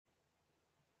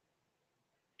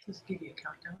Just give you a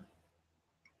countdown.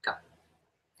 Go.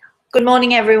 Good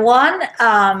morning, everyone.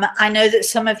 I know that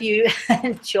some of you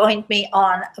joined me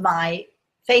on my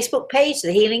Facebook page,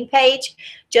 the healing page,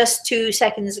 just 2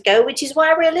 seconds ago, which is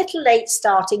why we're a little late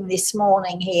starting this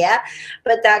morning here,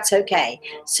 but that's okay.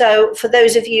 So for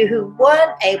those of you who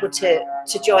weren't able to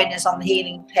join us on the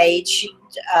healing page,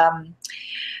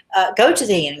 go to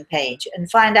the healing page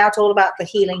and find out all about the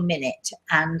Healing Minute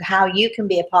and how you can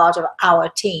be a part of our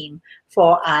team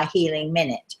for our Healing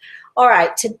Minute. All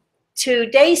right,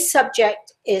 today's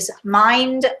subject is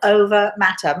mind over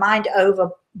matter, mind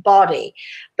over body.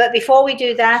 But before we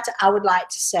do that, I would like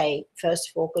to say, first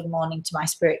of all, good morning to my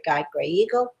spirit guide, Grey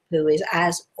Eagle, who is,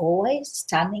 as always,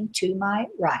 standing to my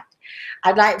right.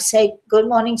 I'd like to say good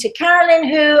morning to Carolyn,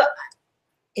 who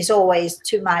is always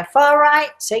to my far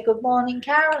right. Say good morning,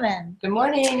 Carolyn. Good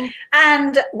morning.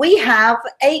 And we have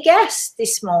a guest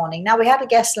this morning. Now, we had a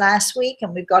guest last week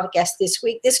and we've got a guest this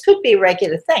week. This could be a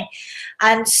regular thing.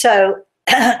 And so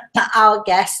our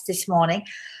guest this morning,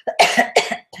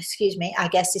 excuse me, our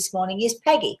guest this morning is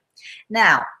Peggy.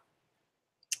 Now,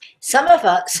 some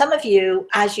of you,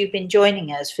 as you've been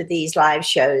joining us for these live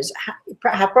shows,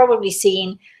 have probably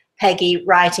seen Peggy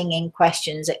writing in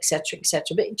questions, etc.,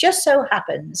 etc. But it just so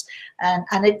happens, and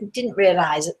I didn't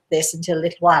realize this until a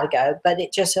little while ago, but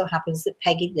it just so happens that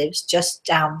Peggy lives just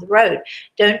down the road.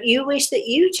 Don't you wish that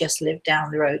you just lived down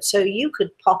the road so you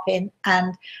could pop in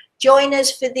and join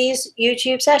us for these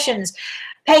YouTube sessions?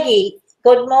 Peggy,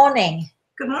 good morning.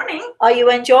 Good morning. Are you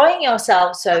enjoying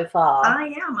yourself so far? I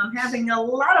am. I'm having a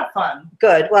lot of fun.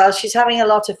 Good. Well, she's having a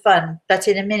lot of fun, but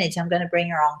in a minute I'm going to bring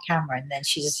her on camera, and then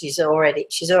she's already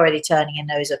turning her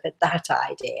nose up at that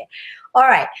idea. All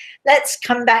right, let's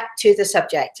come back to the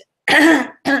subject.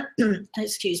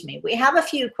 Excuse me. We have a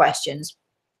few questions,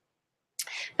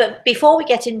 but before we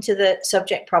get into the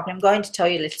subject properly, I'm going to tell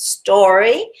you a little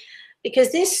story,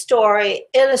 because this story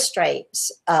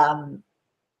illustrates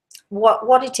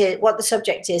what it is, what the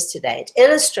subject is today. It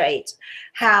illustrates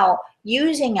how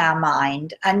using our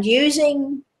mind and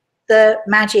using the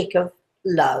magic of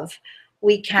love,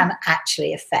 we can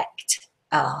actually affect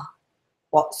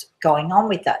what's going on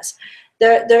with us.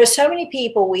 There are so many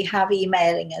people we have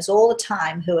emailing us all the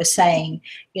time who are saying,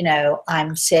 you know,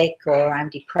 I'm sick or I'm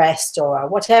depressed or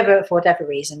whatever, for whatever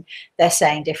reason, they're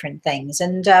saying different things.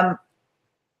 And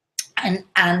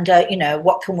you know,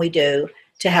 what can we do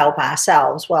to help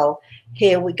ourselves? Well,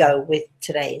 here we go with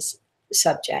today's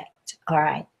subject. All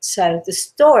right, so the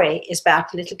story is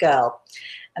about a little girl,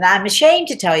 and I'm ashamed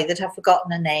to tell you that I've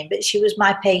forgotten her name, but she was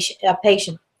a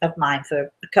patient of mine for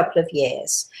a couple of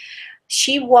years.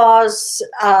 She was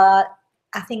I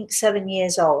think 7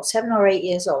 or 8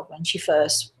 years old when she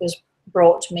first was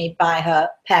brought to me by her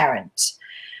parents.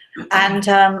 And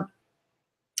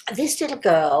this little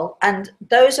girl, and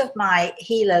those of my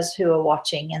healers who are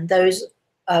watching, and those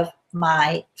of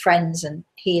my friends and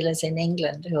healers in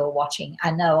England who are watching,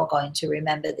 I know are going to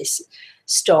remember this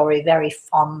story very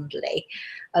fondly.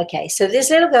 Okay, so this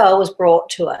little girl was brought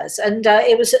to us, and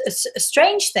it was a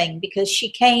strange thing, because she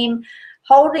came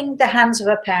holding the hands of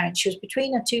her parents. She was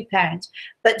between her two parents,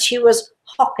 but she was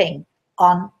hopping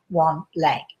on one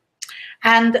leg.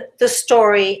 And the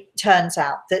story turns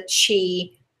out that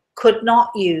she could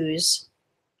not use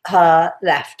her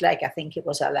left leg. I think it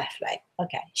was her left leg.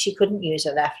 Okay, she couldn't use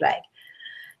her left leg.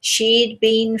 She'd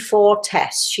been for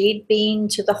tests. She'd been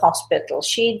to the hospital.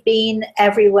 She'd been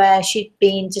everywhere. She'd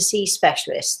been to see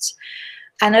specialists.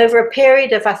 And over a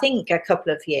period of, I think, a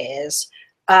couple of years,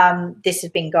 this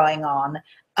has been going on.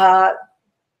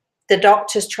 The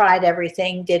doctors tried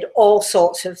everything, did all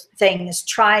sorts of things,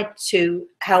 tried to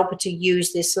help her to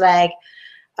use this leg.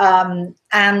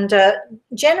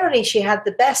 Generally she had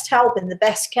the best help and the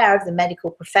best care of the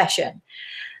medical profession.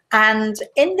 And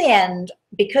in the end,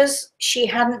 because she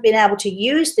hadn't been able to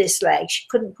use this leg, she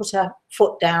couldn't put her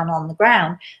foot down on the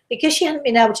ground. Because she hadn't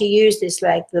been able to use this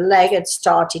leg, the leg had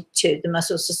started to, the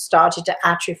muscles had started to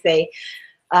atrophy.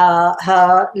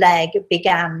 Her leg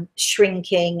began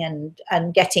shrinking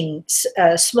and getting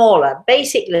smaller.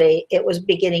 Basically, it was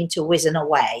beginning to wizen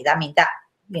away. I mean, that,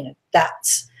 you know,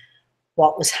 that's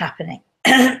what was happening.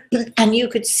 And you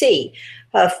could see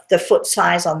the foot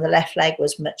size on the left leg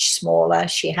was much smaller.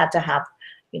 She had to have,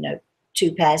 you know,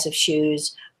 2 pairs of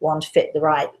shoes, one to fit the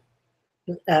right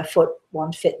foot,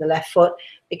 one to fit the left foot,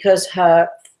 because her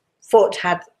foot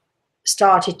had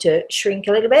started to shrink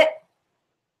a little bit.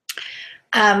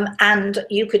 And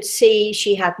you could see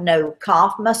she had no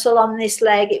calf muscle on this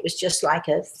leg. It was just like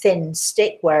a thin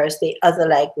stick, whereas the other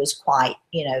leg was quite,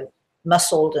 you know,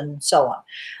 muscled and so on.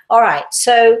 All right,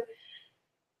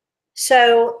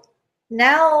 so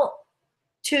now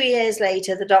 2 years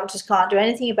later, the doctors can't do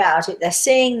anything about it. They're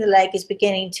seeing the leg is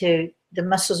the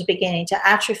muscles are beginning to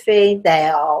atrophy. They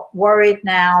are worried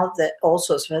now that all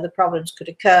sorts of other problems could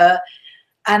occur.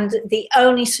 And the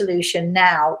only solution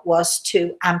now was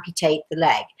to amputate the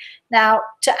leg. Now,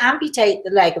 to amputate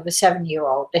the leg of a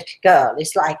 7-year-old little girl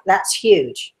is like, that's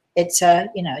huge. It's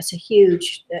it's a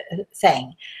huge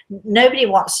thing. Nobody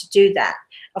wants to do that.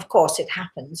 Of course, it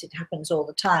happens all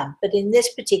the time. But in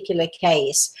this particular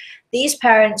case, these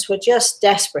parents were just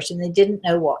desperate and they didn't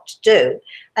know what to do.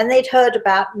 And they'd heard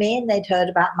about me and they'd heard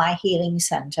about my healing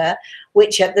center,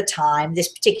 which at the time, this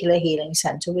particular healing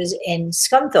center was in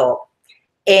Scunthorpe,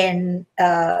 in,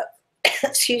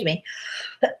 excuse me,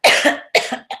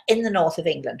 in the north of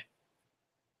England.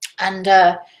 And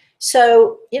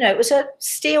so, it was a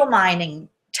steel mining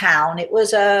town. It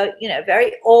was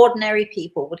very ordinary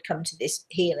people would come to this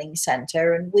healing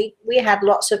center, and we had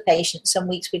lots of patients. Some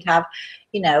weeks we'd have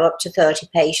up to 30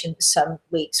 patients. Some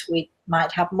weeks we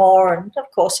might have more, and of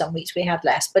course some weeks we had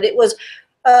less. But it was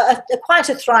quite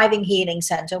a thriving healing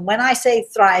center. And when I say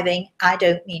thriving, I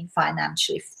don't mean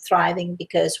financially thriving,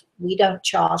 because we don't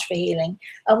charge for healing,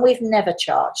 and we've never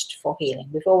charged for healing.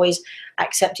 We've always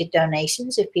accepted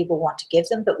donations if people want to give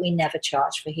them, but we never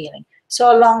charge for healing.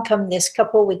 So along come this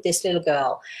couple with this little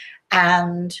girl,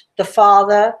 and the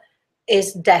father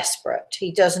is desperate.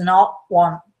 He does not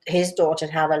want his daughter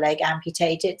to have a leg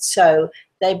amputated, so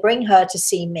they bring her to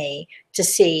see me to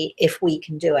see if we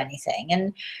can do anything.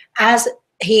 And as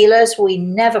healers, we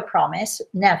never promise,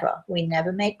 never. We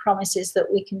never make promises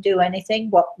that we can do anything.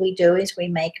 What we do is we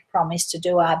make a promise to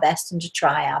do our best and to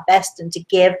try our best and to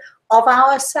give of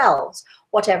ourselves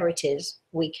whatever it is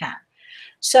we can.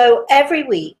 So every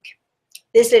week,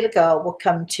 this little girl will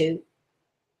come to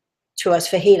us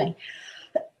for healing.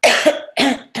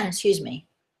 Excuse me.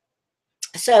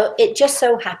 So it just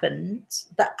so happens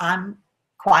that I'm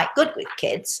quite good with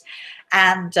kids,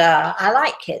 and I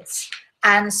like kids.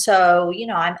 And so,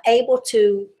 I'm able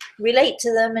to relate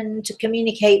to them and to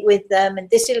communicate with them. And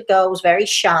this little girl was very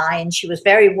shy, and she was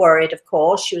very worried, of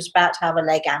course. She was about to have a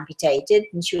leg amputated,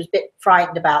 and she was a bit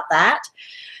frightened about that.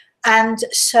 And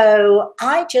so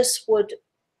I just would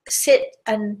sit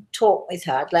and talk with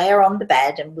her. I'd lay her on the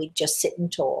bed, and we'd just sit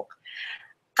and talk.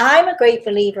 I'm a great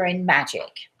believer in magic.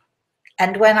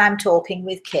 And when I'm talking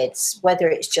with kids, whether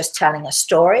it's just telling a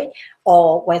story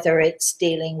or whether it's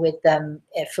dealing with them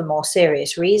for more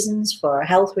serious reasons, for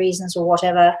health reasons or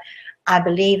whatever, I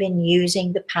believe in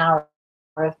using the power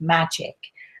of magic.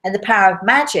 And the power of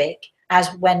magic,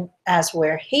 as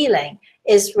we're healing,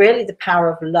 is really the power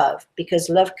of love, because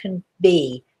love can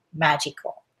be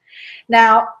magical.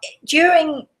 Now,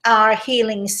 during our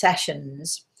healing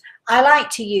sessions, I like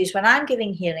to use, when I'm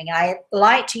giving healing, I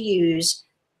like to use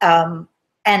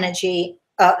energy,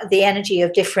 the energy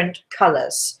of different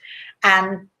colors.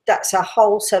 And that's a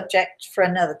whole subject for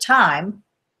another time.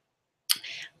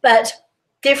 But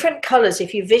different colors,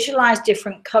 if you visualize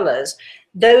different colors,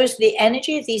 the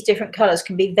energy of these different colors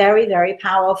can be very, very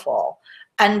powerful,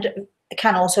 and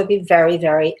can also be very,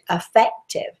 very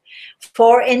effective.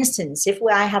 For instance, if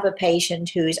I have a patient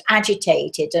who's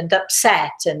agitated and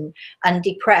upset and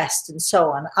depressed and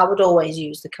so on, I would always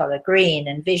use the color green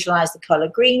and visualize the color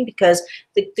green, because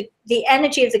the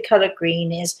energy of the color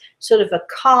green is sort of a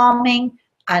calming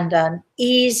and an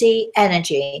easy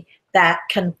energy that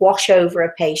can wash over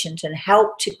a patient and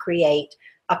help to create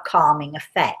a calming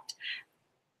effect.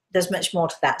 There's much more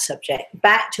to that subject.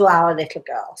 Back to our little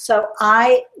girl. So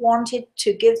I wanted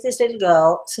to give this little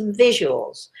girl some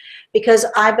visuals, because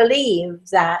I believe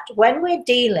that when we're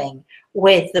dealing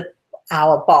with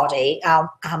our body, our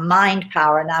mind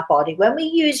power in our body, when we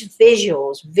use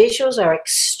visuals are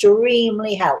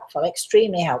extremely helpful,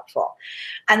 extremely helpful.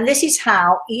 And this is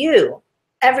how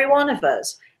every one of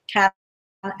us, can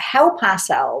help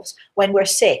ourselves when we're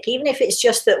sick, even if it's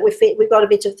just that we've got a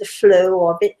bit of the flu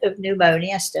or a bit of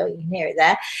pneumonia, still you can hear it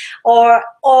there, or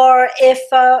if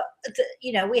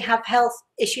we have health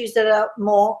issues that are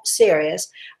more serious.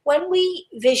 When we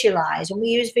visualize, and we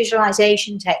use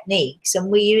visualization techniques, and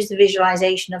we use the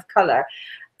visualization of color,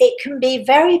 it can be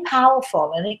very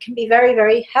powerful and it can be very,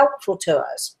 very helpful to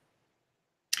us.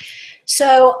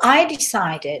 So I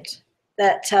decided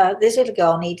that this little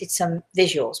girl needed some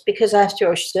visuals, because after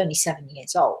all, she's only 7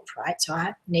 years old, right? So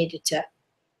I needed to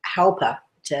help her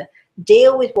to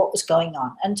deal with what was going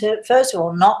on, and to, first of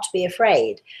all, not to be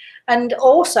afraid. And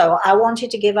also, I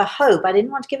wanted to give her hope. I didn't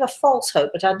want to give her false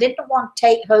hope, but I didn't want to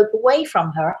take hope away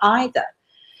from her either.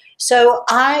 So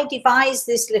I devised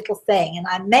this little thing, and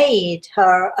I made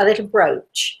her a little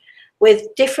brooch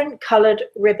with different colored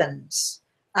ribbons.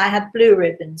 I had blue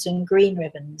ribbons and green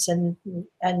ribbons and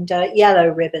yellow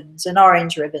ribbons and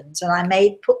orange ribbons, and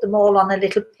I put them all on a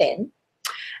little pin.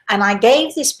 And I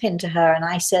gave this pin to her and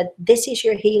I said, this is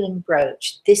your healing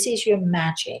brooch. This is your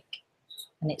magic.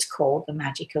 And it's called the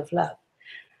magic of love.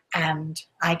 And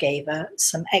I gave her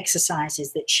some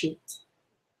exercises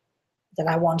that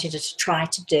I wanted her to try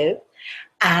to do.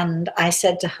 And I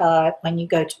said to her, when you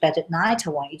go to bed at night, I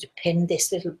want you to pin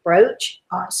this little brooch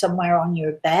somewhere on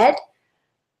your bed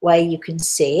where you can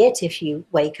see it if you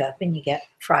wake up and you get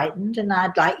frightened. And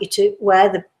I'd like you to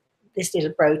wear this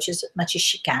little brooch as much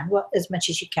as you can.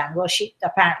 Well, she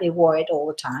apparently wore it all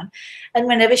the time. And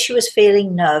whenever she was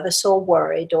feeling nervous or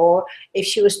worried, or if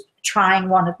she was trying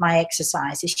one of my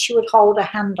exercises, she would hold her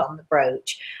hand on the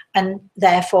brooch and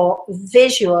therefore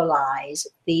visualize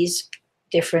these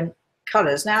different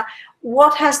colors. Now,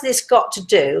 what has this got to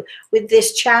do with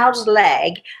this child's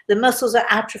leg? The muscles are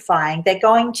atrophying. They're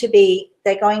going to be,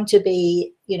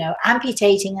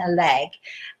 amputating a leg.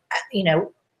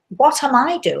 What am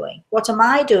I doing? What am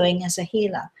I doing as a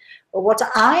healer? Well, what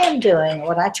I am doing,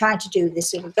 what I tried to do with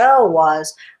this little girl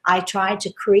was I tried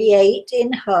to create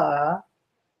in her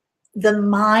the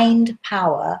mind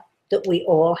power that we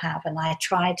all have, and I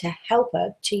tried to help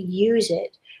her to use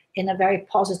it in a very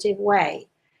positive way.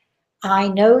 I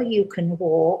know you can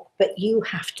walk, but you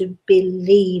have to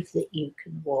believe that you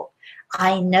can walk.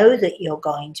 I know that you're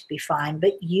going to be fine,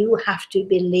 but you have to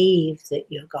believe that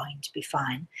you're going to be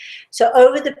fine. So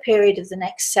over the period of the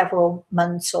next several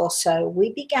months or so,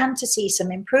 we began to see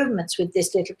some improvements with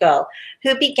this little girl,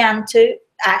 who began to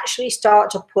actually start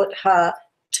to put her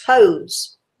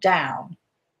toes down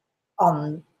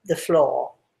on the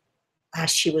floor as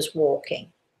she was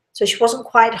walking. So she wasn't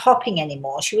quite hopping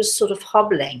anymore. She was sort of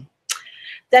hobbling.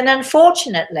 Then,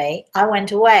 unfortunately, I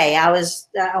went away. I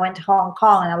went to Hong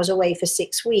Kong and I was away for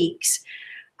 6 weeks.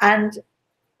 And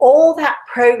all that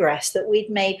progress that we'd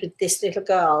made with this little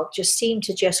girl just seemed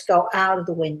to just go out of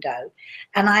the window.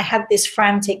 And I had this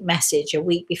frantic message a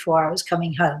week before I was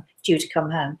due to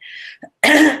come home,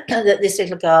 that this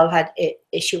little girl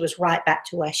she was right back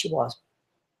to where she was.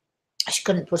 She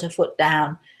couldn't put her foot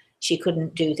down. She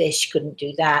couldn't do this. She couldn't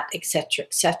do that, etc.,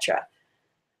 etc.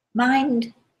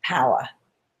 Mind power.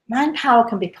 Mind power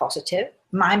can be positive.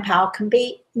 Mind power can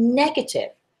be negative.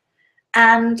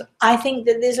 And I think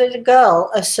that this little girl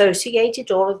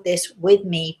associated all of this with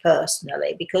me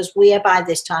personally, because we by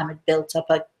this time had built up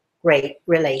a great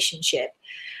relationship.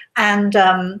 And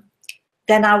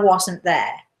then I wasn't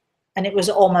there. And it was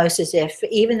almost as if,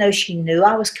 even though she knew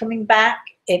I was coming back,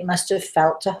 it must have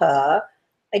felt to her,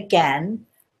 again,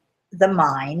 the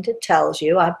mind tells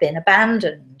you I've been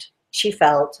abandoned. She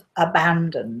felt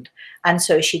abandoned, and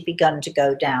so she'd begun to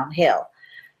go downhill.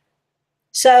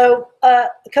 So a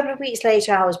couple of weeks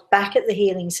later, I was back at the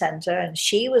healing center, and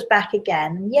she was back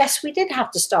again. And yes, we did have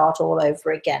to start all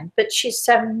over again, but she's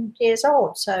 7 years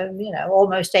old, so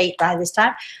almost 8 by this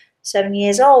time, 7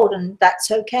 years old, and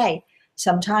that's okay.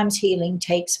 Sometimes healing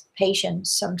takes patience.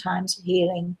 Sometimes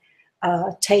healing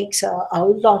takes a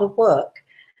lot of work,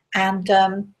 and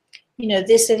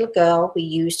this little girl, we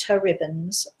used her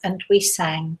ribbons and we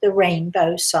sang the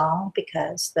rainbow song,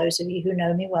 because those of you who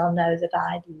know me well know that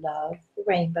I love the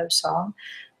rainbow song.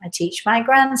 I teach my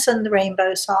grandson the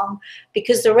rainbow song,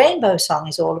 because the rainbow song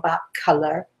is all about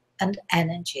color and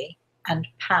energy and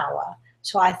power.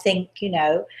 So I think,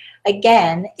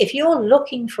 again, if you're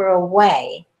looking for a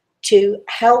way to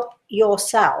help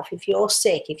yourself, if you're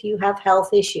sick, if you have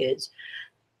health issues,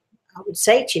 I would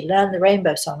say to you, learn the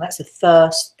rainbow song. That's the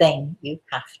first thing you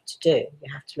have to do.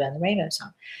 You have to learn the rainbow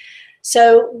song.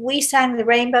 So we sang the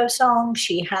rainbow song.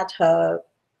 She had her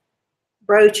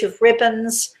brooch of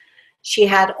ribbons. She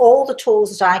had all the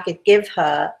tools that I could give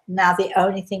her. Now the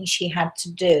only thing she had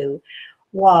to do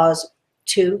was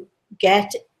to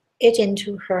get it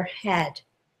into her head,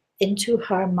 into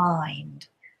her mind,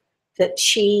 that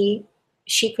she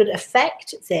could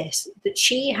affect this, that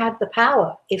she had the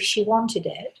power if she wanted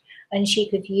it, and she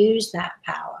could use that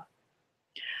power.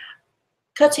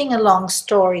 Cutting a long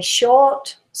story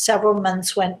short, several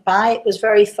months went by. It was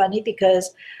very funny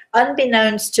because,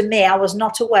 unbeknownst to me, I was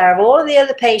not aware of all of the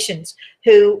other patients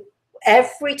who,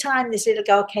 every time this little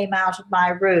girl came out of my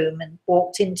room and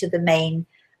walked into the main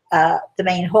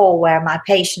hall where my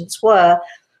patients were,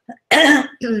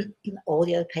 all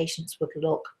the other patients would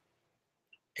look.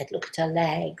 They'd look at her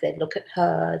leg, they'd look at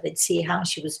her, they'd see how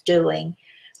she was doing.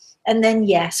 And then,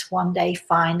 yes, one day,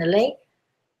 finally,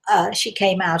 she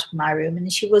came out of my room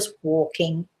and she was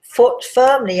walking, foot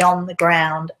firmly on the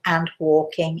ground and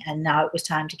walking, and now it was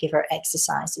time to give her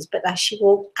exercises. But as she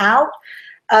walked out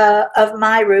of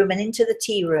my room and into the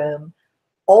tea room,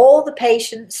 all the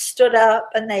patients stood up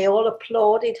and they all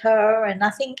applauded her. And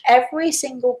I think every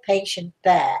single patient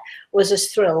there was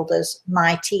as thrilled as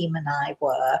my team and I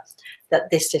were that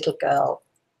this little girl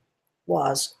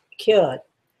was cured.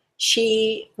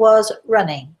 She was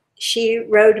running. She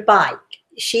rode a bike.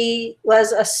 She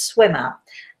was a swimmer.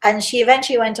 And she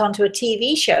eventually went on to a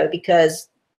TV show because,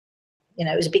 you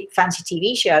know, it was a big fancy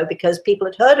TV show because people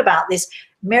had heard about this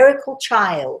miracle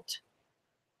child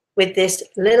with this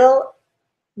little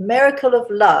miracle of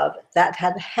love that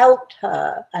had helped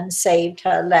her and saved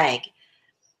her leg.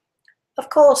 Of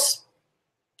course,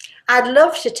 I'd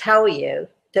love to tell you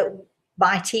that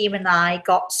my team and I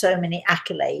got so many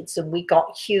accolades and we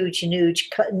got huge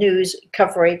news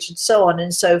coverage and so on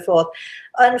and so forth.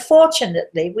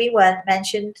 Unfortunately, we weren't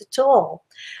mentioned at all.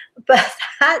 But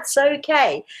that's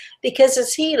okay, because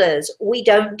as healers, we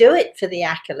don't do it for the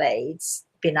accolades.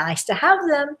 It'd be nice to have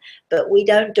them, but we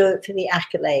don't do it for the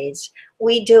accolades.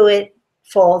 We do it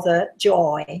for the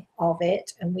joy of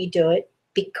it, and we do it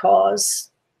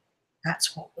because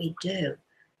that's what we do.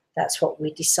 That's what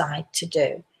we decide to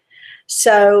do.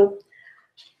 So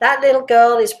that little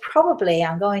girl is probably,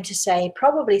 I'm going to say,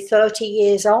 probably 30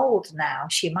 years old now.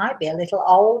 She might be a little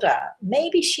older.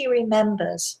 Maybe she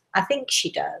remembers. I think she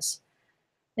does.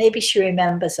 Maybe she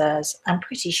remembers us. I'm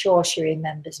pretty sure she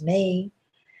remembers me.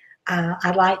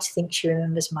 I'd like to think she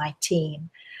remembers my team.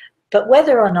 But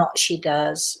whether or not she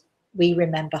does, we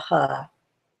remember her.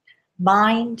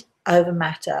 Mind over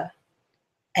matter.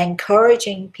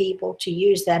 Encouraging people to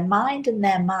use their mind and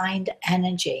their mind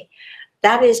energy.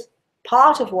 That is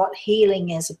part of what healing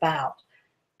is about,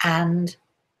 and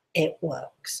it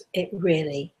works. It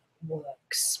really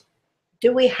works.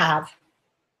 Do we have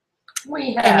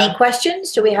any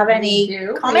questions? Do we have any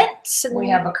comments? We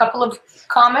have a couple of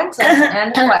comments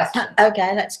and questions.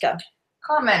 Okay, let's go.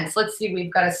 Comments. Let's see.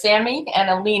 We've got a Sammy and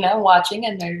Alina watching,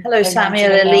 and they're hello, Sammy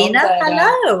and Alina.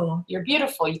 Hello. You're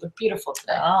beautiful. You look beautiful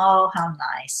today. Oh, how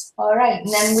nice. All right.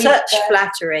 And then such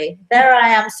flattery. There I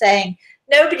am saying,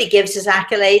 nobody gives us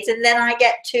accolades, and then I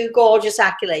get 2 gorgeous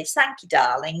accolades. Thank you,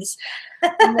 darlings.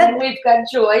 And then we've got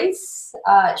Joyce.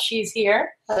 She's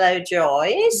here. Hello,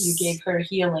 Joyce. You gave her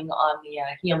healing on the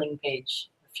healing page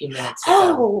a few minutes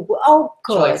ago. Oh,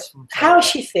 good. How is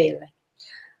she feeling?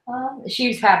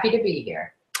 She's happy to be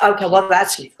here. Okay, well,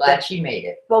 she's glad she made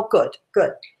it. Well, good,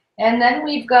 good. And then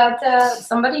we've got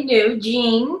somebody new,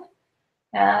 Jean.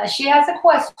 She has a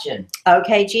question.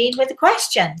 Okay, Jean, with a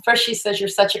question. First, she says, you're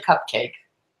such a cupcake.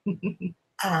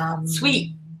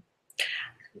 Sweet.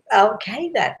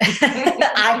 Okay, then.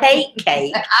 I hate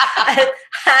cake.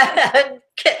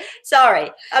 Sorry.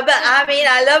 But, I mean,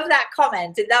 I love that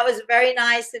comment. And that was a very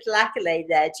nice little accolade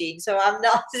there, Jean. So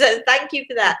thank you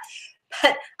for that.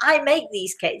 But I make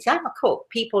these cakes. I'm a cook.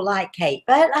 People like cake.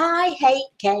 But I hate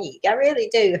cake. I really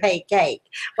do hate cake.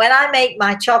 When I make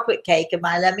my chocolate cake and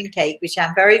my lemon cake, which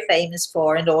I'm very famous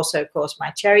for, and also, of course,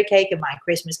 my cherry cake and my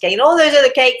Christmas cake, and all those other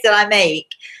cakes that I make,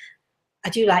 I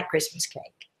do like Christmas cake.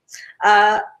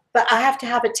 But I have to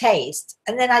have a taste,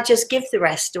 and then I just give the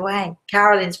rest away.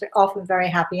 Carolyn's often very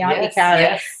happy, aren't you, Carolyn?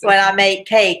 Yes. When I make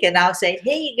cake, and I'll say,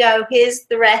 here you go, here's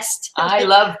the rest. I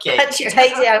love cake. And she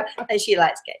takes it out, and she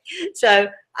likes cake. So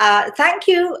thank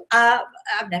you.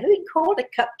 I've never been called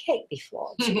a cupcake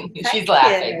before. She's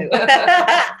laughing.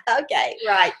 Okay,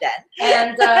 right then.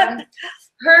 And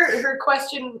her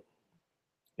question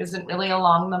isn't really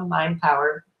along the mind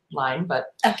power line, but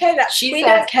okay, we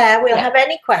don't care. We'll have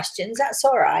any questions. That's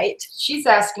all right. She's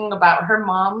asking about her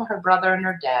mom, her brother, and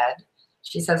her dad.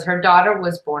 She says her daughter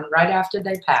was born right after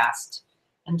they passed.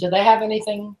 And do they have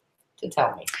anything to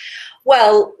tell me?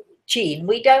 Well, Jean,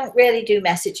 we don't really do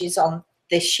messages on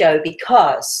this show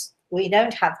because we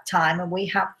don't have time, and we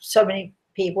have so many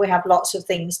people. We have lots of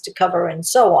things to cover and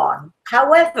so on.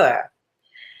 However,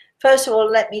 first of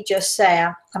all, let me just say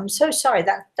I'm so sorry.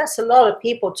 That's a lot of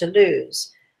people to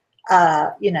lose.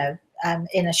 In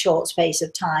a short space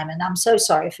of time, and I'm so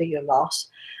sorry for your loss.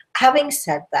 Having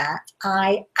said that,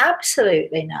 I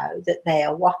absolutely know that they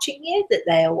are watching you, that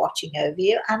they are watching over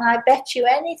you, and I bet you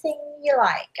anything you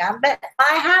like, I bet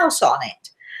my house on it,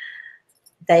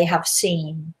 they have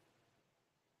seen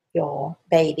your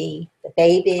baby, the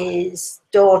baby's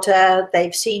daughter,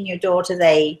 they've seen your daughter,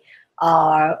 they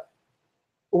are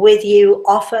with you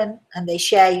often, and they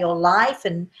share your life,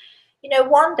 and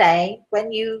one day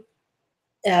when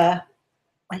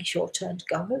it's your turn to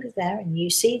go over there and you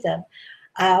see them,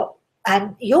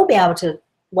 and you'll be able to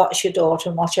watch your daughter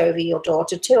and watch over your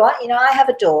daughter too. I have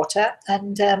a daughter,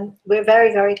 and we're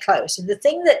very, very close. And the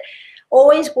thing that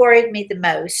always worried me the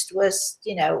most was,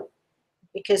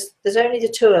 because there's only the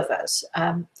 2 of us,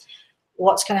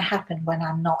 what's going to happen when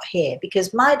I'm not here.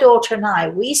 Because my daughter and I,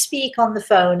 we speak on the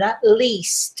phone at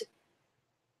least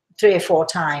 3 or 4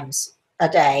 times a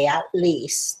day, at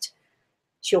least.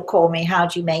 She'll call me, how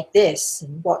do you make this?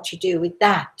 And what do you do with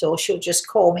that? Or she'll just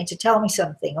call me to tell me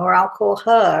something, or I'll call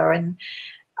her. And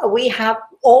we have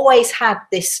always had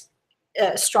this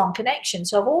strong connection.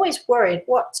 So I've always worried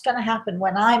what's going to happen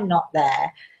when I'm not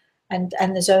there. And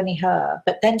there's only her.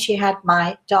 But then she had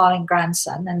my darling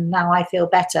grandson, and now I feel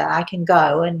better. I can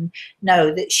go and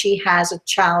know that she has a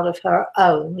child of her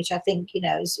own, which I think, you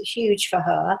know, is huge for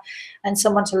her, and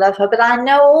someone to love her. But I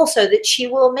know also that she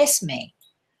will miss me.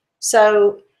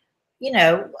 So, you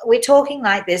know, we're talking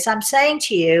like this. I'm saying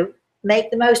to you, make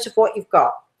the most of what you've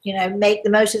got. You know, make the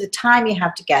most of the time you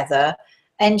have together.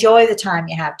 Enjoy the time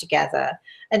you have together.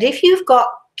 And if you've got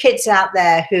kids out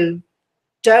there who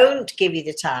don't give you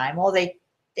the time, or they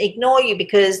ignore you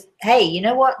because, hey, you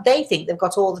know what, they think they've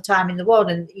got all the time in the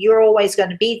world and you're always going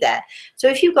to be there. So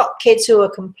if you've got kids who are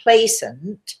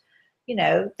complacent, you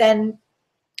know, then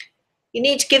you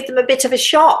need to give them a bit of a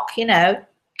shock, you know,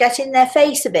 get in their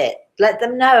face a bit, let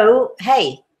them know,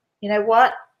 hey, you know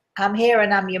what, I'm here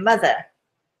and I'm your mother,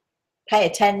 pay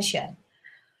attention.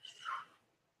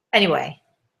 Anyway,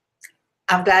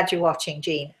 I'm glad you're watching,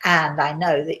 Jean, and I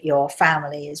know that your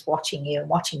family is watching you and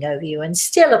watching over you and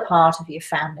still a part of your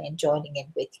family and joining in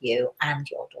with you and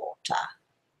your daughter.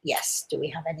 Yes, do we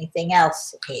have anything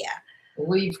else here?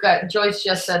 We've got, Joyce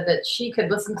just said that she could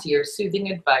listen to your soothing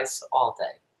advice all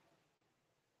day.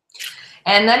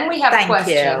 And then we have a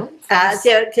question.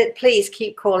 Thank you. Please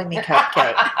keep calling me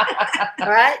Cupcake. All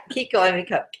right? Keep calling me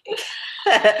Cupcake.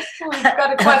 We've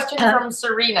got a question from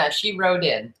Serena. She wrote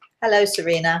in. Hello,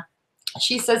 Serena.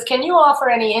 She says, can you offer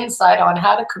any insight on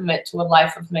how to commit to a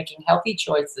life of making healthy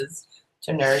choices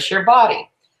to nourish your body?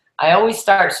 I always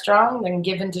start strong, then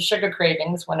give in to sugar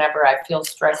cravings whenever I feel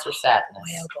stress or sadness.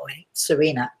 Oh boy,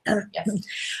 Serena. Yes.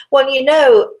 Well, when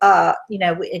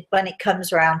it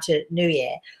comes around to New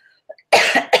Year,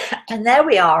 and there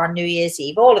we are on New Year's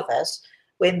Eve, all of us,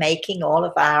 we're making all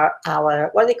of our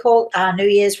what do they call, our New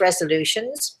Year's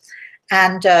resolutions.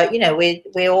 And,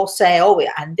 we all say,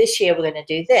 and this year we're going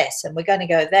to do this, and we're going to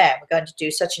go there, we're going to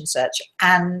do such and such.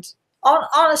 And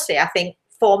honestly, I think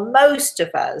for most of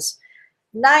us,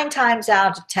 9 times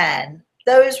out of 10,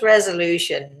 those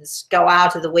resolutions go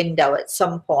out of the window at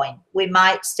some point. We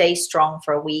might stay strong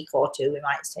for a week or two. We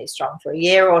might stay strong for a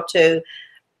year or two.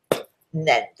 And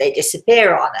then they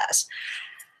disappear on us.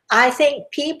 I think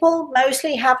people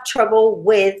mostly have trouble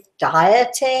with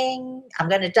dieting. I'm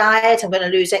going to diet. I'm going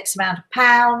to lose X amount of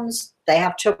pounds. They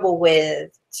have trouble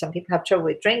with, some people have trouble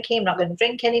with drinking. I'm not going to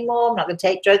drink anymore. I'm not going to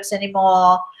take drugs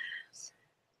anymore.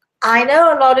 I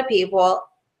know a lot of people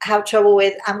have trouble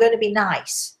with, I'm going to be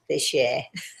nice this year.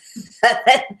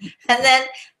 and then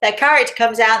their character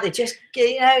comes out. They just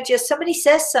somebody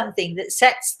says something that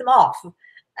sets them off.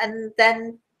 And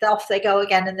then off they go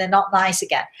again, and they're not nice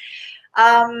again.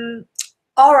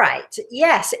 All right.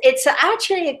 Yes, it's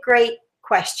actually a great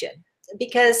question,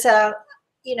 because there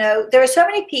are so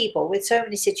many people with so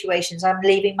many situations. I'm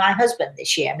leaving my husband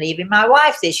this year. I'm leaving my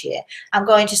wife this year. I'm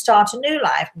going to start a new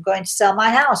life. I'm going to sell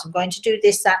my house. I'm going to do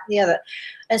this, that, and the other.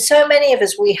 And so many of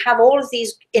us, we have all of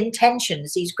these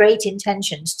intentions, these great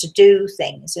intentions to do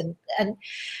things.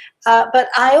 But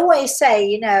I always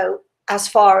say, as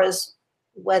far as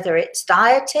whether it's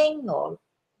dieting or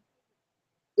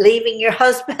leaving your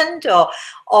husband or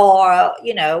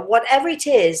whatever it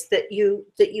is that you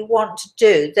want to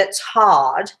do that's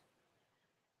hard,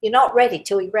 you're not ready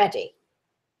till you're ready.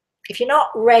 If you're not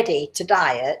ready to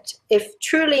diet, if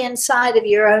truly inside of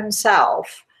your own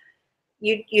self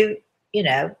you're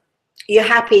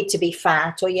happy to be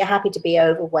fat, or you're happy to be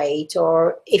overweight,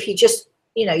 or if you just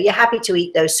you're happy to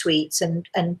eat those sweets and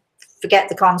forget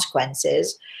the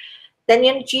consequences, then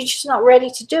you're just not ready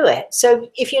to do it.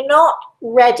 So if you're not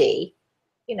ready,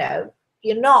 you're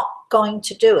not going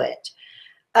to do it.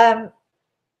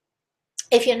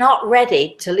 If you're not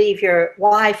ready to leave your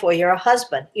wife or your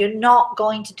husband, you're not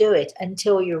going to do it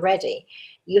until you're ready.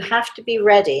 You have to be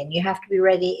ready, and you have to be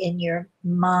ready in your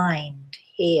mind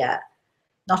here,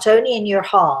 not only in your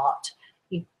heart.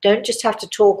 You don't just have to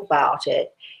talk about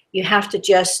it. You have to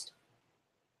just,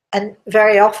 and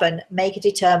very often, make a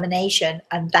determination,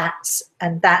 and that's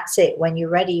it. When you're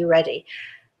ready, you're ready.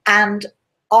 And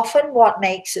often what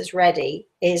makes us ready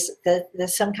is that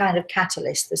there's some kind of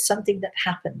catalyst. There's something that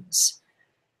happens.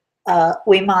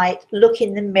 We might look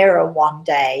in the mirror one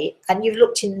day, and you've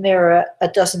looked in the mirror a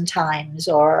dozen times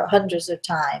or hundreds of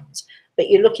times, but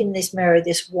you look in this mirror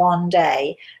this one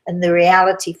day, and the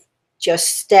reality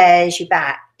just stares you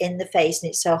back in the face, and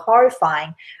it's so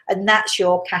horrifying, and that's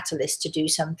your catalyst to do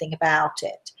something about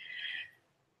it.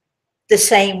 The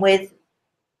same with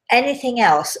anything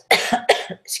else,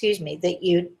 excuse me, that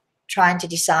you're trying to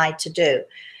decide to do.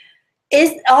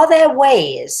 Are there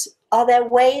ways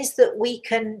that we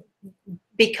can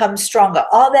become stronger?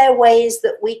 Are there ways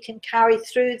that we can carry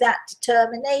through that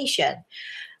determination?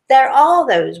 There are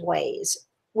those ways.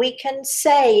 We can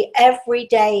say every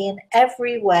day in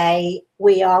every way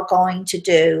we are going to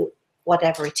do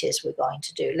whatever it is we're going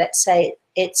to do. Let's say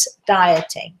it's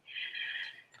dieting.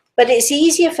 But it's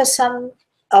easier for some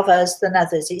of us than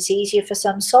others. It's easier for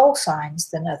some soul signs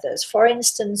than others. For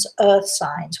instance, earth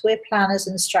signs. We're planners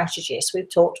and strategists.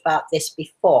 We've talked about this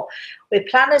before. We're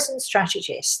planners and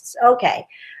strategists. Okay,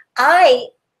 I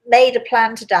made a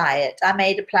plan to diet. I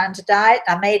made a plan to diet.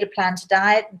 I made a plan to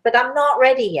diet, but I'm not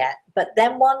ready yet. But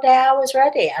then one day I was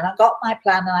ready, and I got my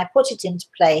plan and I put it into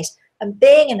place. And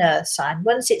being an earth sign,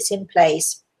 once it's in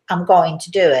place, I'm going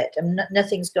to do it, and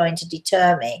nothing's going to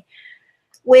deter me.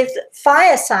 With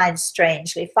fire signs,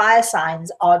 strangely, fire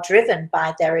signs are driven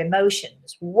by their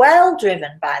emotions, well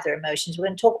driven by their emotions. We're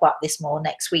going to talk about this more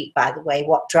next week, by the way,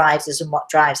 what drives us and what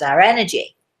drives our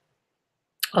energy.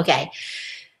 Okay,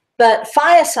 but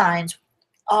fire signs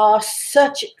are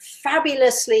such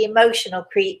fabulously emotional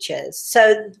creatures.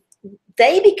 So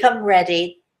they become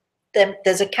ready.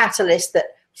 There's a catalyst that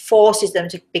forces them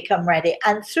to become ready.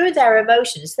 And through their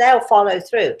emotions, they'll follow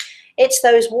through. It's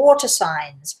those water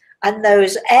signs and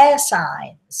those air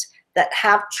signs that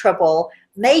have trouble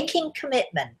making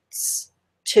commitments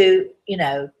to,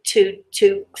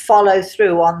 to follow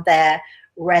through on their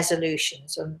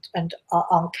resolutions and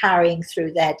on carrying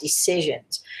through their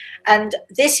decisions. And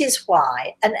this is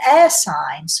why an air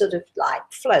sign sort of like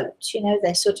floats,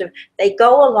 they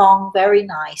go along very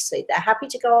nicely. They're happy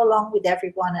to go along with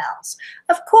everyone else.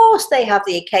 Of course, they have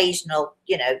the occasional,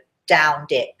 down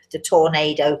dip, the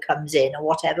tornado comes in or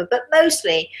whatever, but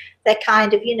mostly they're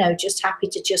kind of, just happy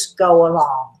to just go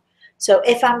along. So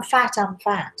if I'm fat, I'm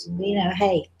fat. And,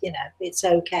 hey, it's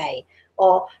okay.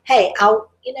 Or, hey,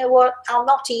 I'll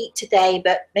not eat today,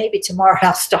 but maybe tomorrow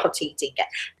I'll start eating again.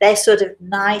 They're sort of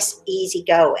nice,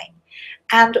 easygoing.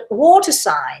 And water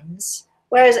signs,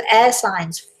 whereas air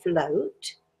signs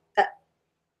float,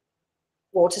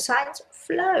 water signs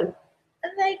flow.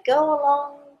 And they go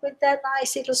along with their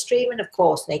nice little stream. And of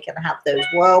course, they can have those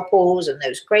whirlpools and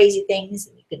those crazy things.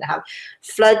 And you can have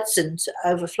floods and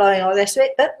overflowing, all the rest of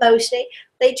it. But mostly,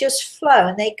 they just flow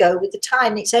and they go with the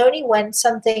tide. And it's only when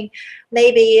something,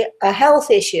 maybe a health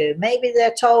issue, maybe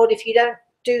they're told if you don't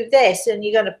do this and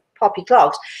you're going to pop your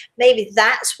clogs, maybe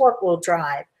that's what will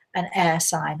drive an air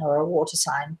sign or a water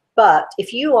sign. But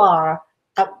if you are,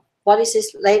 what is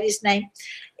this lady's name?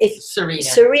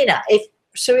 Serena.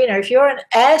 Serena, if you're an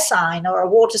air sign or a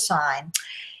water sign,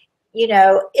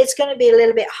 it's going to be a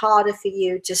little bit harder for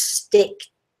you to stick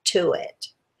to it.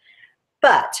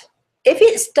 But if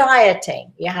it's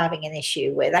dieting you're having an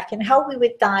issue with, I can help you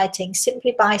with dieting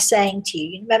simply by saying to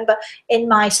you, remember in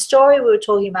my story we were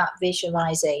talking about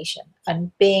visualization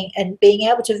and being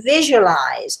able to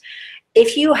visualize.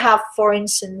 If you have, for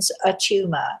instance, a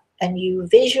tumor and you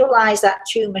visualize that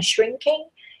tumor shrinking,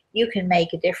 you can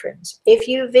make a difference. If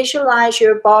you visualize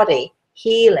your body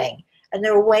healing, and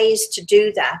there are ways to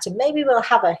do that, and maybe we'll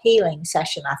have a healing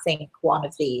session, I think, one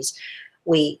of these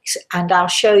weeks, and I'll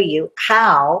show you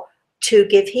how to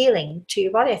give healing to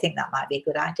your body. I think that might be a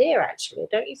good idea, actually,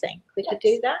 don't you think? We could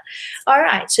do that? All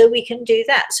right, so we can do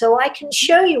that. So I can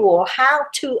show you all how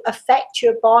to affect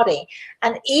your body,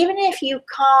 and even if you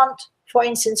can't, for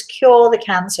instance, cure the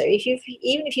cancer,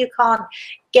 even if you can't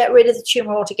get rid of the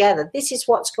tumor altogether, this is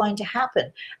what's going to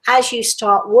happen. As you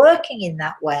start working in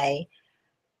that way,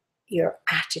 your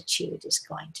attitude is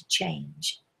going to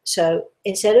change. So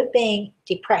instead of being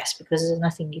depressed because there's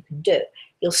nothing you can do,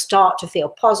 you'll start to feel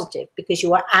positive because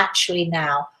you are actually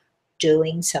now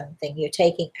doing something. You're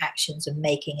taking actions and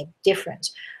making a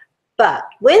difference. But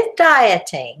with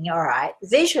dieting, all right,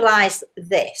 visualize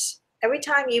this. Every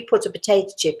time you put a potato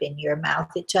chip in your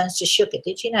mouth, it turns to sugar.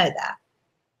 Did you know that?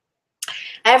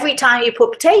 Every time you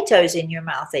put potatoes in your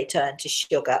mouth, they turn to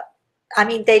sugar. I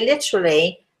mean, they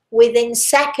literally, within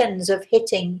seconds of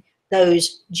hitting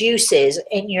those juices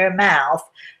in your mouth,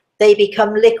 they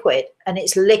become liquid, and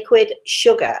it's liquid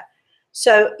sugar.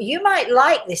 So you might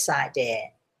like this idea.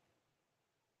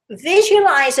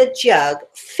 Visualize a jug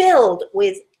filled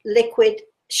with liquid,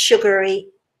 sugary,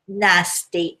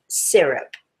 nasty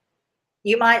syrup.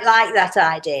 You might like that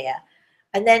idea.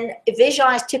 And then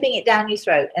visualize tipping it down your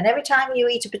throat. And every time you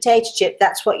eat a potato chip,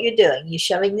 that's what you're doing. You're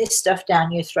shoving this stuff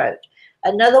down your throat.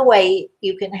 Another way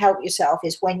you can help yourself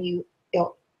is when you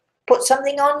put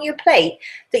something on your plate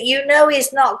that you know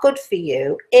is not good for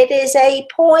you, it is a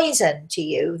poison to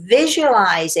you.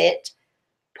 Visualize it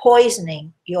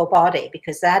poisoning your body,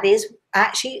 because that is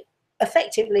actually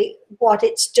effectively what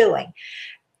it's doing.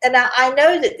 And I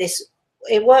know that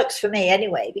it works for me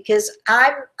anyway, because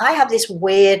I have this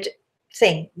weird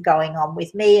thing going on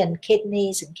with me and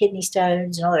kidneys and kidney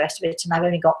stones and all the rest of it, and I've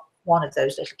only got one of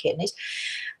those little kidneys.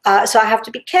 So I have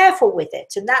to be careful with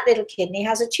it. And that little kidney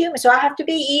has a tumor, so I have to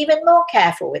be even more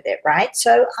careful with it, right?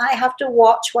 So I have to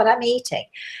watch what I'm eating.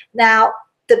 Now,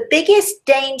 the biggest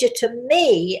danger to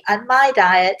me and my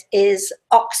diet is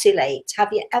oxalates.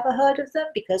 Have you ever heard of them?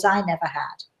 Because I never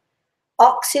had.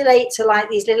 Oxalates are like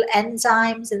these little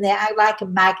enzymes, and they act like a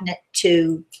magnet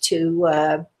to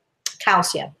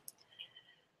calcium.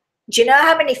 Do you know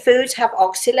how many foods have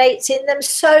oxalates in them?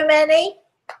 So many.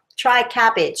 Try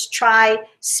cabbage, try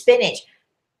spinach.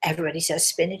 Everybody says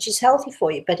spinach is healthy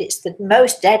for you, but it's the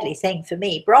most deadly thing for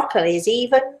me. Broccoli is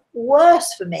even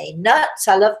worse for me. Nuts,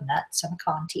 I love nuts, and I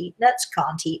can't eat nuts,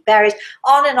 can't eat berries,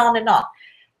 on and on and on.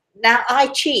 Now, I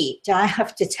cheat. I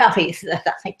have to tell you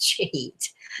that I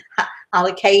cheat. I'll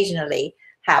occasionally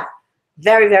have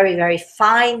very, very, very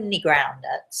finely ground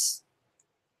nuts.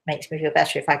 Makes me feel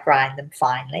better if I grind them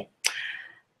finely.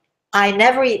 I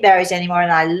never eat berries anymore,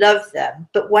 and I love them.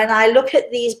 But when I look at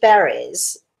these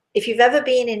berries, if you've ever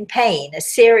been in pain, a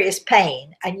serious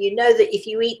pain, and you know that if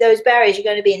you eat those berries, you're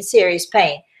going to be in serious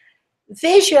pain,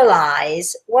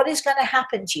 visualize what is going to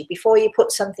happen to you before you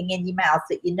put something in your mouth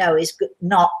that you know is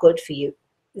not good for you.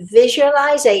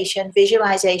 Visualization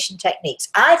techniques.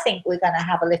 I think we're going to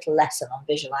have a little lesson on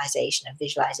visualization and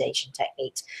visualization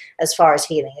techniques as far as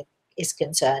healing is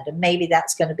concerned. And maybe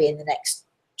that's going to be in the next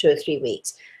 2 or 3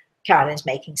 weeks. Carolyn's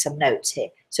making some notes here.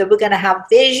 So we're going to have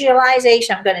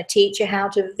visualization. I'm going to teach you how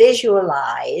to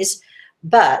visualize.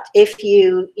 But if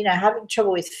you're having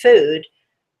trouble with food,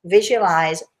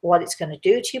 visualize what it's going to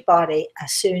do to your body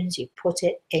as soon as you put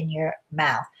it in your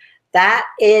mouth. That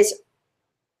is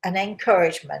an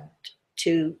encouragement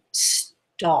to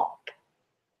stop.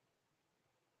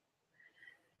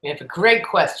 We have a great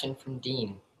question from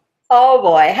Dean. Oh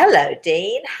boy. Hello,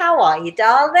 Dean. How are you,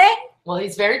 darling? Well,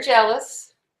 he's very jealous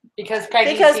because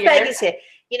Peggy's here. Peggy's here.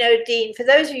 You know, Dean, for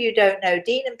those of you who don't know,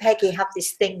 Dean and Peggy have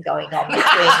this thing going on between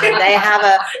them. They have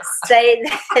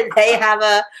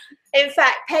a, in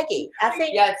fact, Peggy, I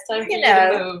think, yeah, it's time for you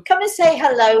to move. Come and say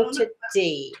hello to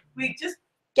Dean. We just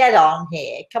Get on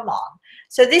here. Come on.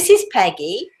 So this is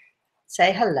Peggy.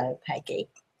 Say hello, Peggy.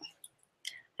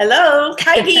 hello.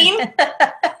 Hi, Dean.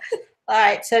 All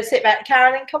right, so sit back.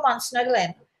 Carolyn, come on, snuggle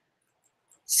in.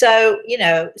 So,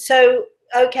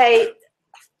 okay,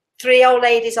 3 old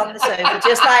ladies on the sofa,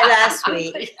 just like last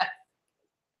week.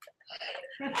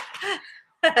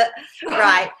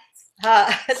 Right. So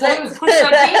Dean's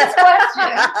question.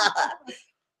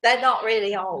 They're not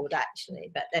really old, actually,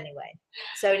 but anyway,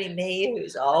 it's only me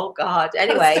who's, oh God.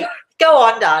 Anyway, go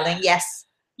on, darling. Yes.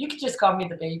 You could just call me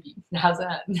the baby. How's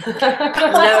that? No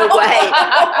way.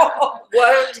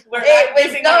 Won't.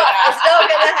 It's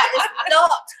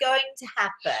not going to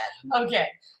happen. Okay.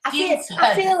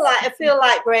 I feel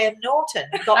like Graham Norton.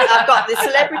 I've got the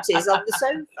celebrities on the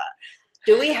sofa.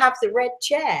 Do we have the red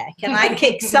chair? Can I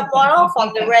kick someone off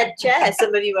on the red chair?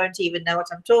 Some of you won't even know what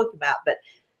I'm talking about, but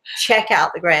check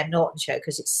out the Graham Norton show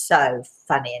because it's so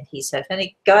funny and he's so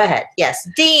funny. Go ahead. Yes.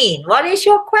 Dean, what is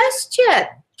your question?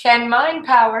 Can mind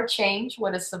power change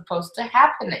what is supposed to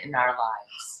happen in our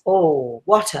lives? Oh,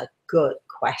 what a good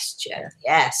question.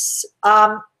 Yes.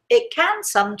 It can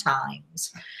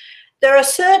sometimes. There are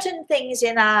certain things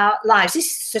in our lives. This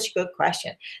is such a good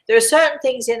question. There are certain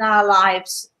things in our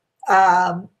lives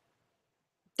that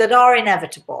are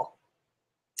inevitable.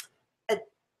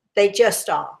 They just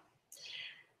are.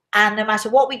 And no matter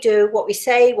what we do, what we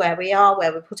say, where we are,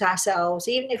 where we put ourselves,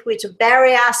 even if we're to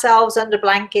bury ourselves under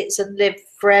blankets and live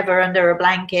forever under a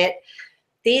blanket,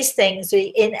 these things,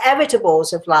 the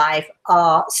inevitables of life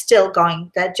are still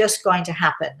they're just going to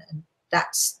happen. And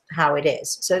that's how it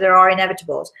is. So there are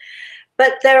inevitables.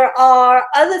 But there are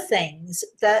other things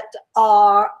that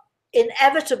are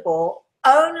inevitable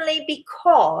only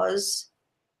because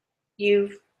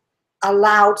you've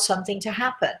allowed something to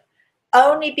happen.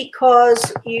 Only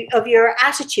because of your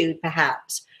attitude,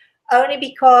 perhaps. Only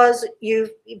because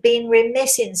you've been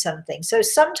remiss in something. So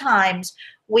sometimes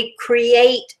we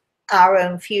create our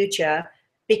own future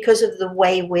because of the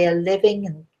way we're living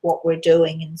and what we're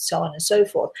doing and so on and so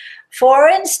forth. For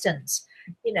instance,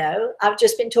 I've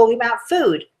just been talking about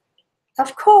food.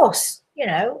 Of course,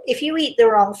 if you eat the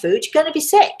wrong food, you're going to be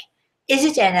sick. Is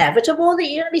it inevitable that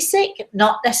you're going to be sick?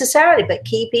 Not necessarily, but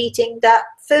keep eating that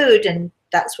food and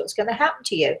that's what's going to happen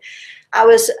to you. I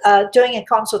was doing a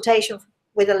consultation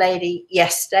with a lady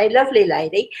yesterday, lovely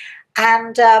lady,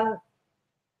 and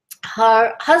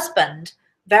her husband,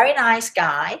 very nice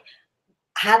guy,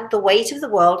 had the weight of the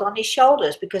world on his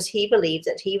shoulders because he believed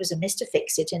that he was a Mr.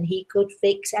 Fix-It and he could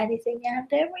fix anything and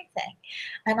everything.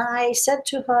 And I said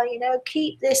to her, you know,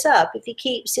 keep this up. If he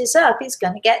keeps this up, he's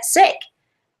going to get sick.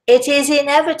 It is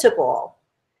inevitable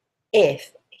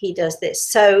if he does this.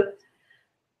 So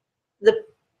the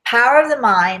power of the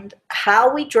mind,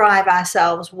 how we drive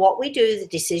ourselves, what we do, the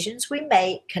decisions we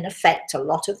make can affect a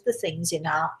lot of the things in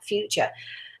our future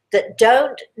that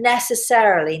don't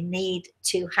necessarily need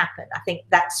to happen. I think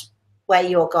that's where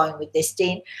you're going with this,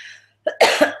 Dean.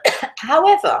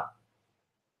 However,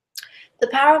 the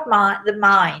power of the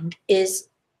mind is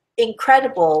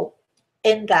incredible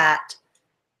in that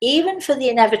even for the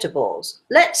inevitables,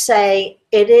 let's say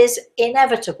it is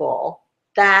inevitable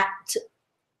that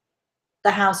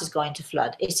the house is going to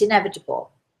flood. It's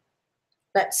inevitable.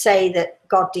 Let's say that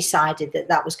God decided that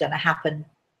that was going to happen,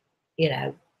 you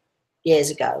know,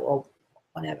 years ago or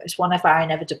whatever. It's one of our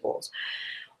inevitables.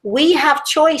 We have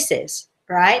choices,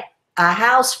 right? Our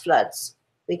house floods.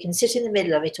 We can sit in the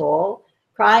middle of it all,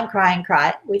 cry and cry and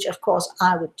cry, which of course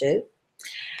I would do.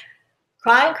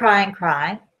 Cry and cry and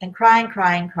cry and cry and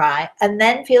cry and cry, and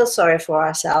then feel sorry for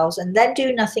ourselves and then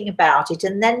do nothing about it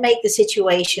and then make the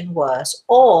situation worse.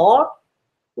 Or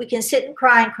we can sit and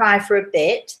cry for a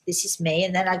bit. This is me.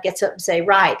 And then I'd get up and say,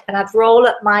 right. And I'd roll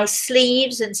up my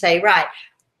sleeves and say, right,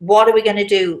 what are we going to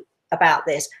do about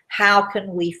this? How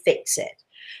can we fix it?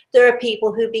 There are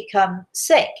people who become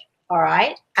sick, all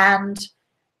right? And,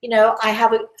 you know, I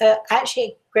have actually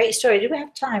a great story. Do we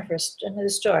have time for another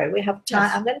story? We have time.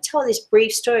 Yes. I'm going to tell this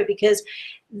brief story because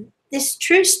this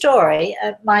true story,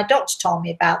 my doctor told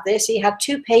me about this. He had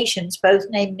two patients, both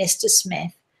named Mr.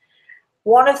 Smith.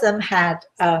 One of them had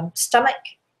stomach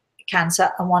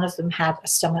cancer and one of them had a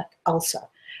stomach ulcer.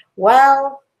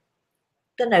 Well,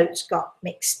 the notes got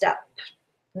mixed up.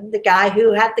 And the guy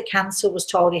who had the cancer was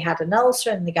told he had an ulcer,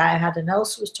 and the guy who had an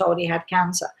ulcer was told he had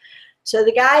cancer. So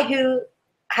the guy who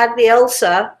had the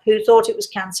ulcer, who thought it was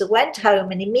cancer, went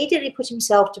home and immediately put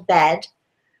himself to bed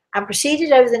and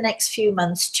proceeded over the next few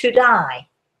months to die.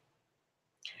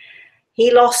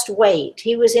 He lost weight.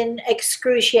 He was in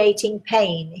excruciating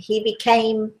pain. He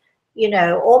became, you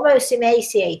know, almost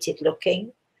emaciated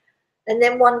looking. And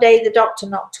then one day the doctor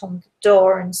knocked on the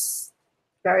door and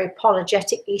very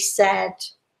apologetically said,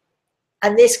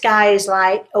 and this guy is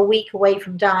like a week away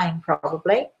from dying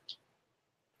probably,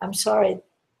 I'm sorry,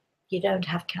 you don't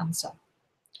have cancer.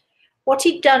 What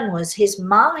he'd done was his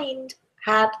mind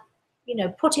had, you know,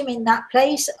 put him in that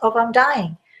place of I'm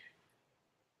dying.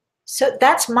 So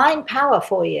that's mind power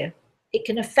for you. It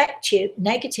can affect you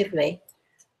negatively.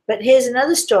 But here's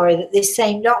another story that this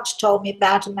same doctor told me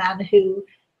about a man who,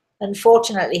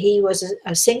 unfortunately, he was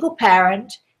a single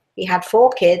parent. He had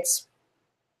 4 kids.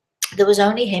 There was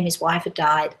only him. His wife had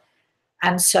died.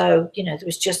 And so, you know, there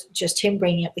was just him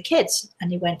bringing up the kids.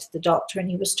 And he went to the doctor and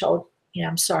he was told, you know,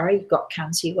 I'm sorry, you've got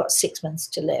cancer. You've got 6 months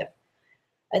to live.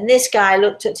 And this guy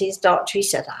looked at his doctor. He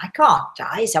said, I can't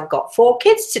die. I've got 4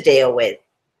 kids to deal with.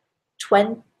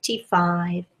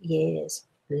 25 years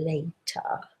later,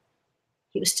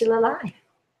 he was still alive.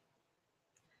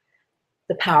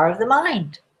 The power of the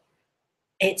mind.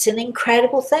 It's an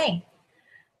incredible thing.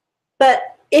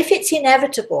 But if it's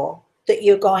inevitable that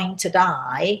you're going to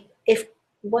die, if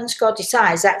once God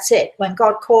decides, that's it. When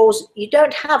God calls, you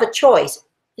don't have a choice.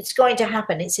 It's going to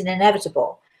happen. It's an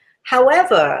inevitable.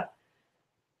 However,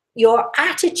 your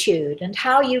attitude and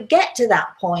how you get to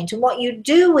that point and what you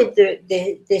do with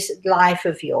this life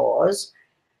of yours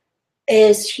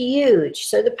is huge.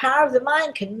 So the power of the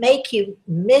mind can make you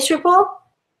miserable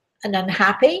and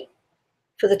unhappy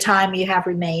for the time you have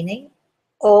remaining,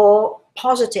 or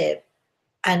positive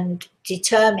and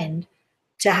determined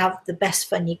to have the best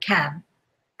fun you can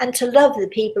and to love the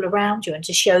people around you and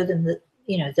to show them that,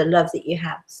 you know, the love that you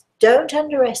have. Don't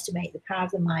underestimate the power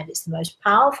of the mind. It's the most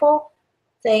powerful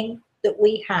thing that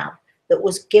we have, that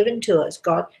was given to us.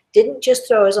 God didn't just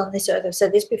throw us on this earth. I've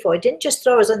said this before. He didn't just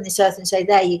throw us on this earth and say,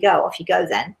 there you go, off you go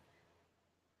then.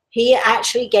 He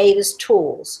actually gave us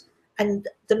tools. And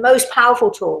the most powerful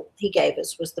tool he gave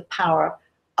us was the power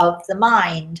of the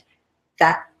mind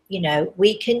that, you know,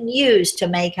 we can use to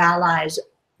make our lives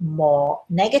more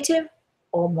negative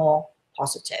or more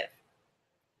positive.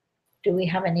 Do we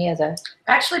have any other?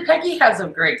 Actually, Peggy has a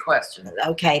great question.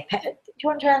 Okay. Do you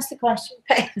want to ask the question?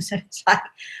 It's like,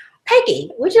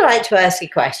 Peggy, would you like to ask a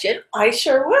question? I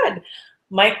sure would.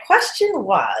 My question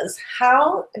was,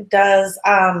 how does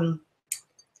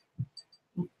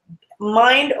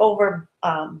mind over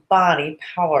body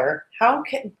power, how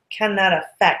can that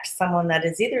affect someone that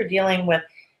is either dealing with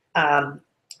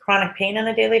chronic pain on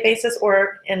a daily basis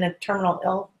or in a terminal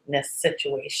illness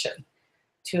situation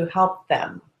to help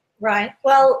them? Right.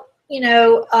 Well,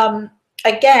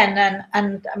 again,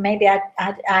 and maybe I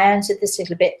answered this a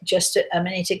little bit just a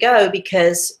minute ago,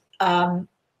 because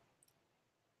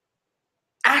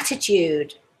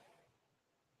attitude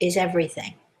is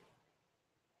everything.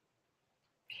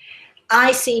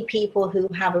 I see people who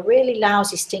have a really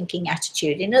lousy, stinking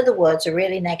attitude. In other words, a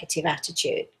really negative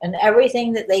attitude. And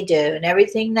everything that they do and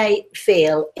everything they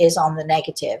feel is on the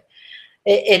negative.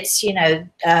 It's,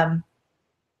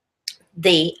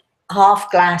 the half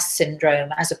glass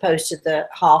syndrome as opposed to the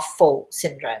half full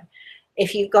syndrome.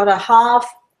 If you've got a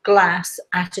half glass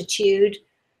attitude,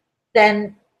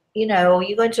 then you're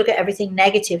going to look at everything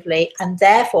negatively, and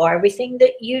therefore everything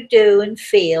that you do and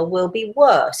feel will be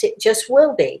worse. It just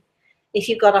will be. If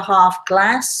you've got a half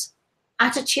glass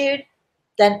attitude,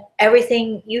 then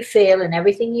everything you feel and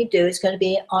everything you do is going to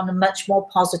be on a much more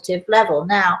positive level.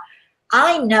 Now,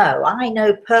 I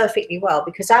know perfectly well,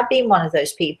 because I've been one of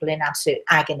those people in absolute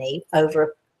agony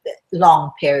over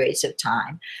long periods of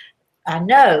time. I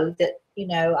know that,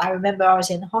 I remember I was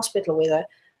in the hospital with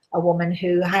a woman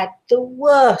who had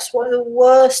one of the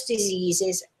worst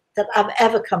diseases that I've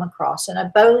ever come across, and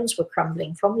her bones were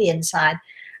crumbling from the inside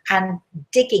and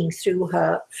digging through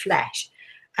her flesh.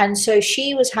 And so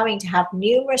she was having to have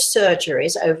numerous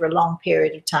surgeries over a long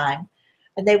period of time,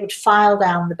 and they would file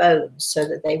down the bones so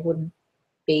that they wouldn't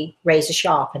be razor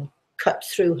sharp and cut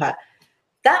through her.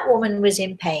 That woman was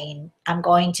in pain, I'm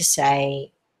going to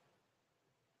say,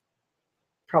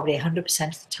 probably 100%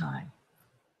 of the time.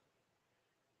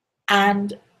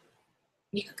 And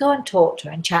you could go and talk to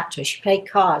her and chat to her. She played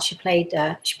cards, she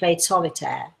played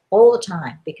solitaire all the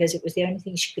time, because it was the only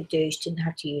thing she could do. She didn't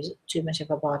have to use too much of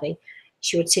her body.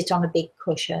 She would sit on a big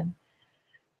cushion.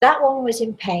 That woman was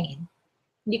in pain.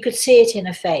 You could see it in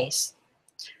her face.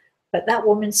 But that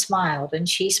woman smiled, and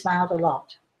she smiled a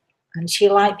lot. And she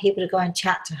liked people to go and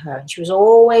chat to her. And she was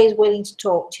always willing to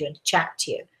talk to you and to chat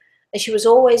to you. And she was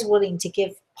always willing to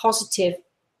give positive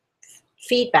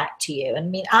feedback to you. I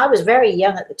mean, I was very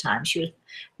young at the time. She was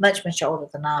much, much older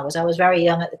than I was. I was very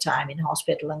young at the time in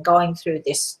hospital and going through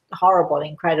this horrible,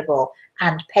 incredible,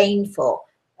 and painful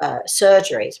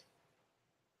surgeries.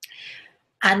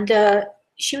 And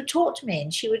she would talk to me,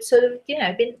 and she would sort of,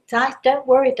 don't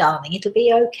worry, darling, it'll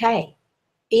be okay.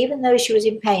 Even though she was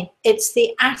in pain, it's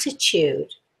the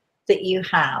attitude that you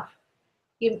have.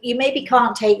 You maybe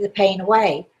can't take the pain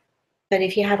away, but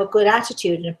if you have a good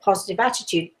attitude and a positive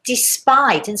attitude,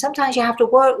 despite, and sometimes you have to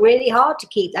work really hard to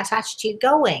keep that attitude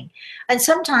going. And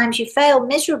sometimes you fail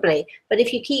miserably, but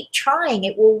if you keep trying,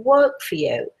 it will work for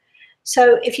you.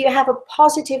 So if you have a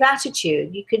positive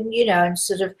attitude, you can, and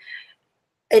sort of,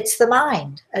 it's the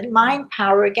mind and mind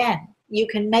power again. You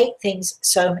can make things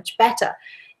so much better.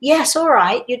 Yes, all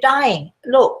right, you're dying.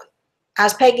 Look,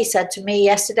 as Peggy said to me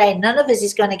yesterday, none of us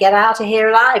is going to get out of here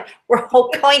alive. We're all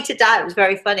going to die. It was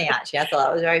very funny, actually. I thought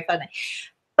it was very funny.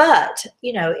 But,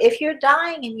 if you're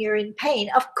dying and you're in pain,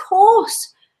 of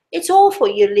course, it's awful.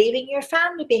 You're leaving your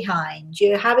family behind.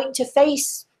 You're having to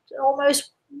face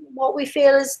almost what we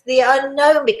feel is the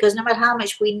unknown, because no matter how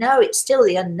much we know, it's still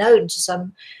the unknown to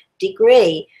some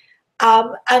degree.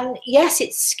 And yes,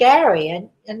 it's scary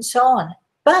and so on.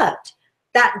 But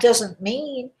that doesn't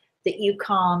mean that you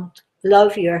can't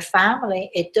love your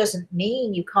family. It doesn't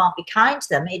mean you can't be kind to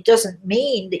them. It doesn't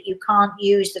mean that you can't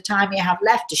use the time you have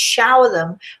left to shower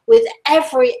them with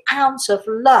every ounce of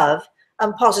love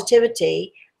and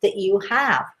positivity that you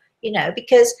have,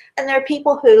 because, and there are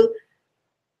people who,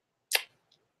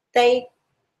 they,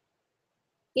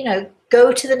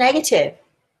 go to the negative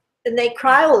and they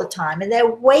cry all the time, and they're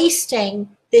wasting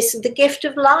the gift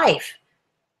of life.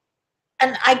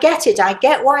 And I get it. I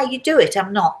get why you do it.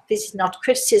 This is not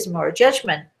criticism or a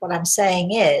judgment. What I'm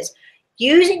saying is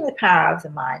using the power of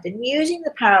the mind and using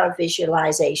the power of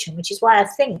visualization, which is why I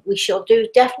think we shall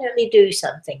definitely do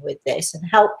something with this and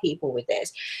help people with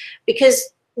this,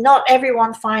 because not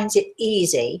everyone finds it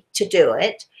easy to do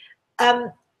it,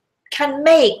 can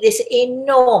make this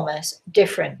enormous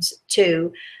difference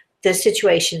to the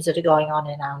situations that are going on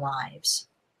in our lives.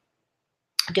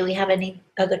 Do we have any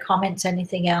other comments,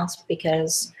 anything else?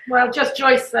 Because, well, just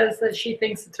Joyce says that she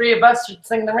thinks the three of us should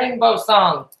sing the rainbow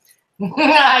song.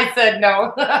 I said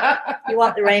no. You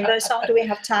want the rainbow song? Do we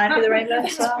have time for the rainbow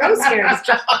song? Rosemary's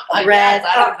red.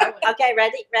 Okay,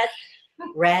 ready? Red.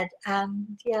 Red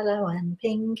and yellow and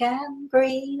pink and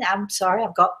green. I'm sorry,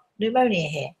 I've got pneumonia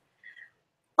here.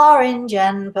 orange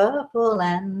and purple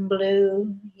and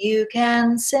blue. You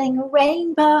can sing a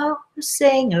rainbow,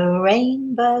 sing a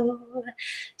rainbow,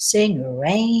 sing a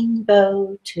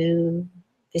rainbow too.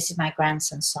 This is my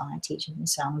grandson's song. I teach him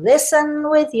this song. Listen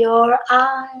with your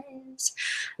eyes.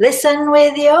 Listen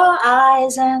with your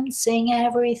eyes and sing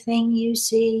everything you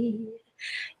see.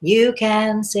 You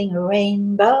can sing a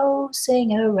rainbow,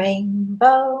 sing a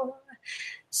rainbow.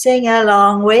 Sing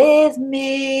along with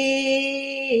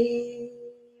me.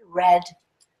 Red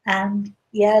and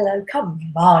yellow, come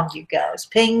on you girls.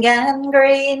 Pink and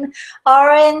green,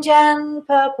 orange and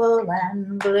purple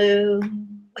and blue.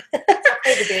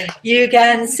 You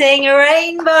can sing a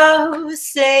rainbow,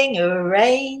 sing a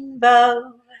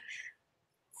rainbow.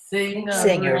 Sing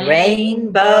a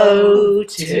rainbow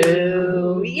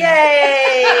too.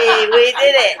 Yay! We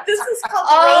did it. This is called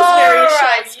the All Rosemary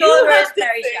right, Show. it's called the You have to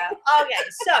Rosemary sing. Show. Okay,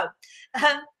 so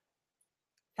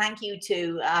thank you to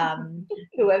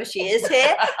whoever she is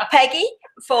here, Peggy,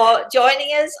 for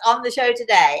joining us on the show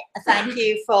today. Thank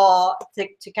you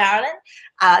to Carolyn.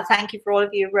 Thank you for all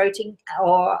of you who wrote in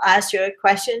or asked your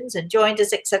questions and joined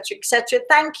us, etc., etc.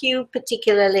 Thank you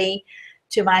particularly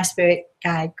to my spirit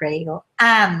guide, Gregor.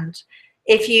 And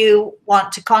if you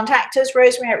want to contact us,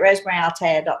 Rosemary at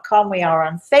rosemaryaltea.com. We are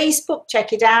on Facebook.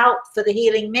 Check it out for the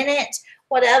Healing Minute.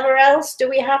 Whatever else do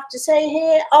we have to say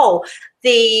here? Oh,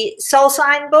 the Soul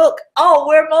Sign book. Oh,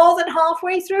 we're more than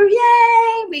halfway through.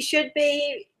 Yay! We should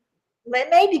be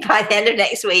maybe by the end of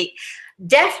next week.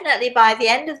 Definitely by the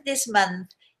end of this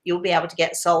month, you'll be able to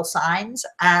get soul signs,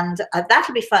 and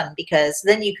that'll be fun because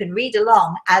then you can read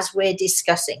along as we're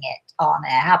discussing it on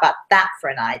air. How about that for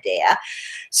an idea?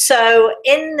 So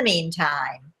in the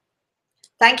meantime,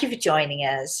 thank you for joining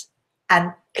us,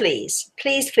 and please,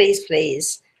 please, please,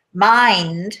 please,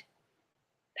 mind,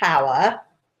 power.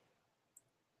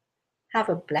 Have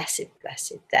a blessed,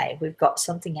 blessed day. We've got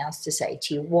something else to say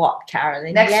to you. What,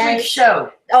 Carolyn? Next week's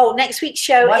show. Oh, next week's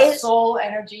show What is... soul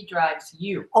energy drives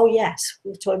you? Oh, yes.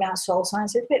 We're talking about soul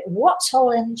signs a little bit. What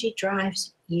soul energy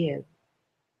drives you?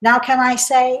 Now, can I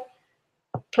say,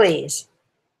 please,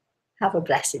 have a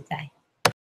blessed day.